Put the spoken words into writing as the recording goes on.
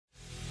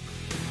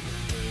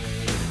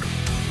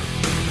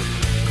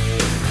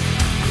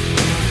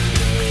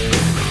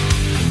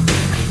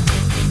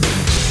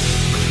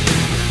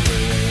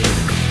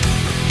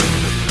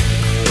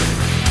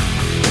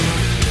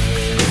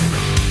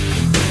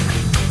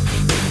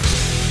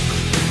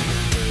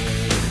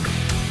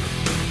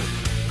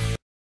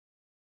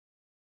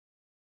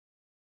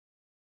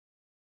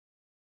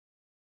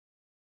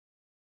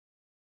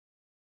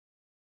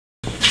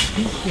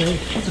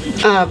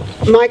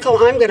Michael,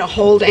 I'm going to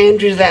hold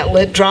Andrew to that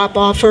lit drop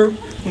offer,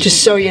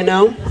 just so you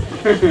know.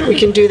 We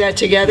can do that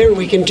together, and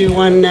we can do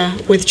one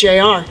with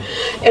JR.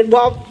 And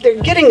while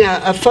they're getting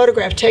a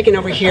photograph taken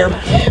over here,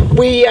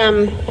 we,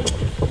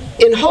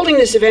 in holding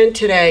this event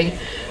today,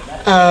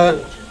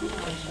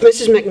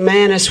 Mrs.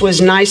 McManus was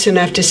nice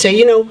enough to say,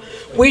 you know,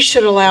 we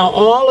should allow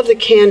all of the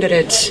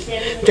candidates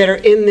that are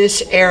in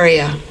this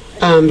area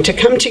to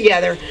come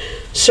together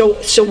so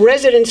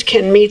residents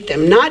can meet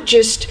them, not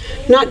just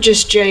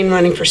Jane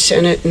running for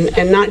Senate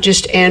and not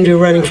just Andrew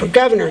running for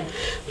governor,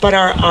 but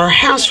our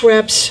House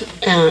reps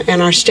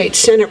and our state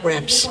Senate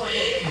reps.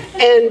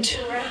 And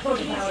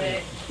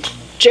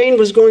Jane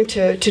was going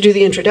to do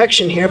the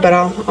introduction here, but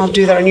I'll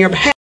do that on your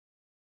behalf.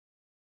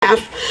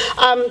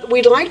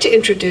 We'd like to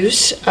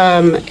introduce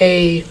an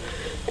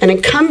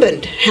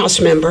incumbent House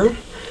member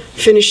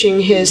finishing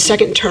his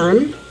second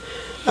term,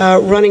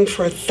 running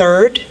for a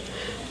third,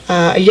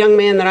 a young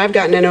man that I've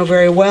gotten to know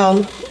very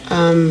well.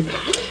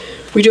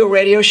 We do a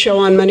radio show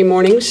on Monday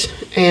mornings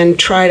and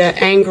try to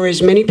anger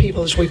as many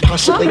people as we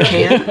possibly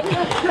can.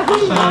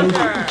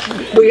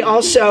 We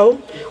also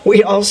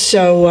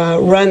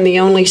run the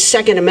only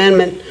Second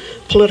Amendment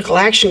political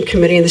action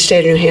committee in the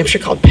state of New Hampshire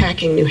called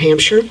Packing New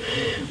Hampshire,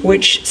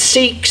 which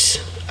seeks,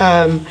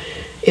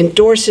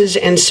 endorses,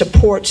 and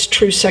supports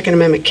true Second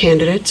Amendment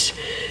candidates.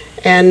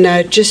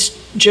 And just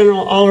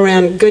general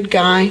all-around good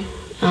guy,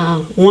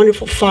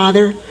 wonderful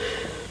father.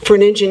 For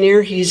an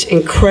engineer, he's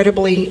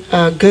incredibly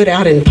good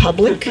out in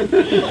public.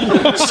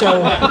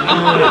 So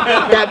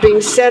that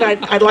being said,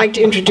 I'd like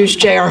to introduce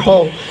JR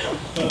Hoell,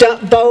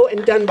 Bo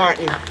and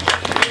Dunbarton.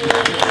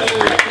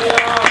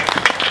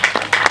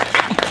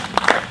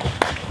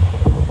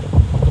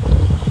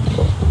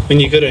 When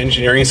you go to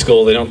engineering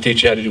school, they don't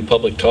teach you how to do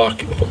public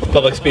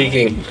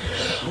speaking.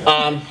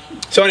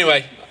 So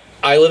anyway,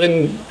 I live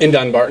in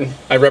Dunbarton.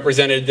 I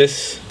represented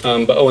this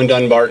Bo and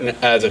Dunbarton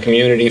as a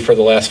community for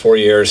the last 4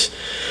 years.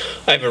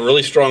 I have a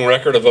really strong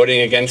record of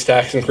voting against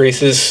tax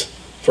increases.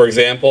 For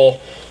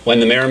example, when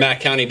the Merrimack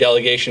County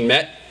delegation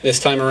met this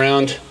time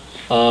around,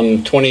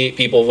 28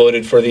 people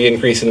voted for the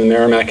increase in the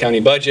Merrimack County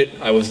budget.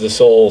 I was the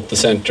sole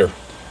dissenter.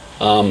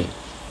 The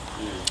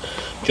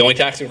only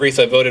tax increase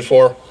I voted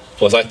for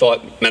was I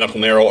thought medical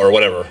marijuana, or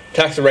whatever,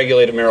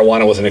 tax-regulated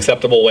marijuana was an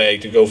acceptable way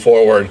to go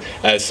forward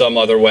as some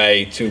other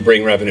way to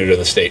bring revenue to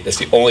the state. That's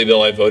the only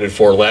bill I voted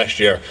for last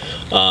year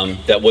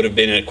that would have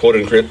been a quote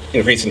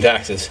increase in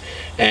taxes.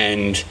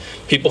 And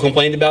people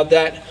complained about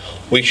that.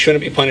 We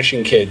shouldn't be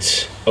punishing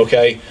kids,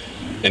 okay,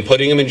 and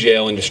putting them in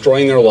jail and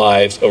destroying their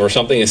lives over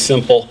something as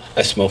simple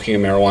as smoking a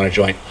marijuana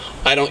joint.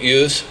 I don't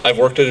use, I've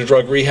worked at a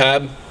drug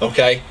rehab,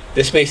 okay?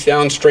 This may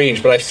sound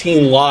strange, but I've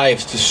seen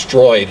lives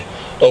destroyed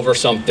over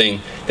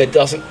something that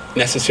doesn't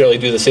necessarily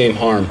do the same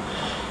harm.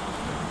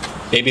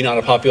 Maybe not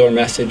a popular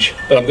message,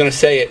 but I'm going to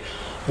say it.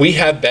 We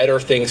have better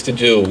things to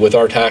do with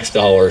our tax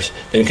dollars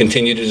than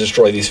continue to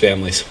destroy these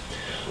families.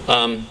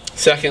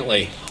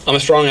 Secondly, I'm a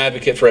strong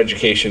advocate for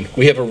education.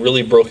 We have a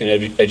really broken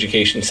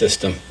education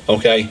system,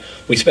 okay?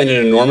 We spend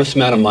an enormous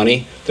amount of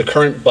money. The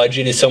current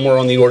budget is somewhere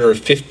on the order of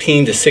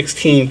 $15,000 to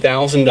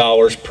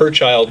 $16,000 per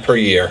child per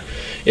year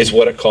is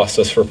what it costs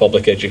us for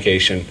public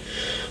education.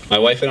 My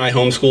wife and I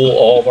homeschool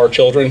all of our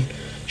children.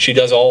 She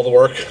does all the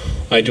work.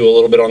 I do a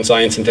little bit on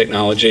science and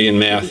technology and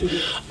math,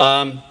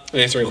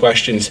 answering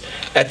questions.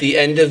 At the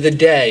end of the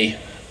day,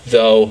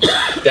 though,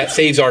 that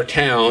saves our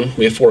town,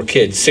 we have 4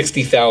 kids,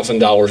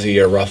 $60,000 a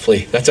year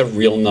roughly. That's a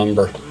real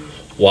number.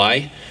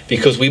 Why?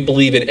 Because we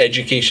believe in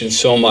education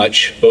so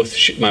much. Both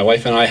my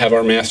wife and I have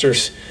our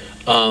masters,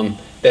 that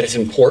it's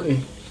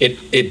important.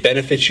 It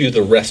benefits you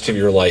the rest of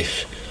your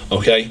life,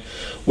 okay?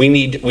 We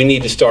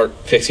need to start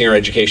fixing our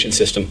education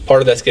system.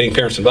 Part of that's getting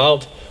parents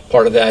involved.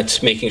 Part of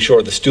that's making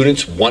sure the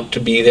students want to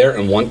be there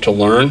and want to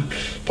learn.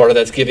 Part of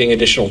that's giving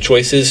additional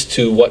choices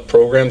to what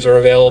programs are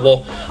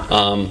available.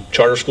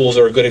 Charter schools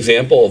are a good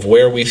example of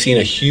where we've seen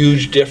a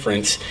huge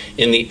difference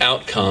in the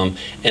outcome,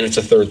 and it's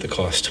a third the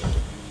cost.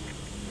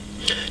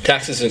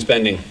 Taxes and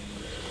spending.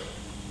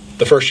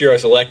 The first year I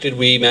was elected,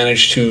 we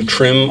managed to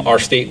trim our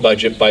state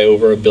budget by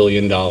over $1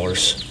 billion.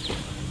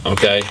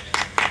 Okay?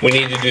 We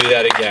need to do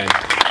that again.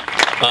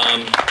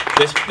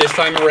 This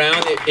time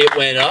around, it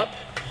went up,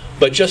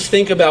 but just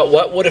think about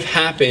what would have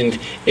happened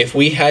if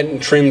we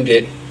hadn't trimmed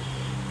it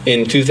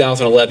in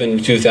 2011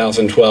 to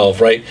 2012,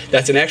 right?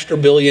 That's an extra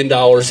 $1 billion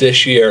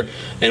this year,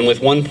 and with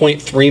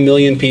 1.3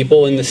 million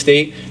people in the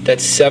state,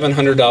 that's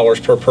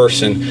 $700 per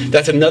person.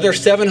 That's another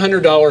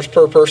 $700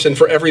 per person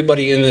for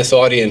everybody in this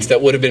audience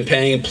that would have been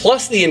paying,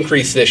 plus the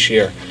increase this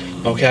year,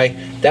 okay?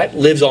 That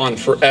lives on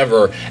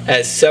forever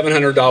as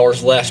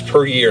 $700 less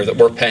per year that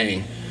we're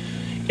paying.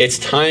 It's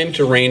time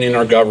to rein in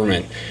our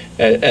government.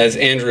 As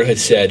Andrew had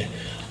said,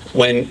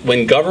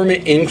 when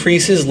government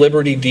increases,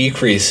 liberty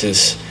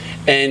decreases.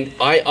 And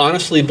I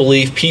honestly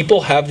believe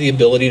people have the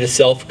ability to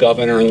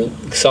self-govern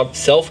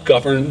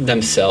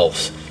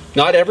themselves.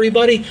 Not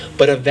everybody,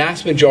 but a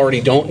vast majority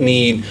don't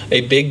need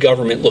a big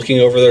government looking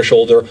over their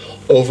shoulder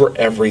over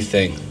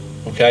everything,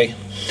 okay?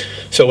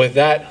 So with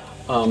that,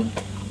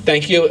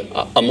 Thank you.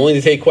 I'm willing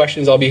to take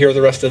questions. I'll be here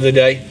the rest of the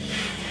day.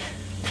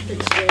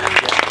 Okay.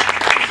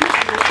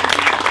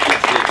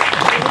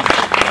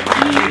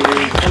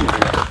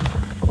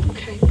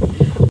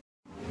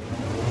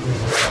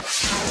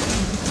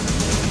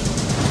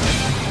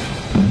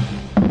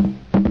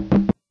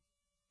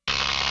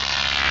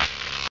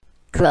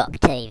 Croc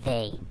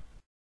TV.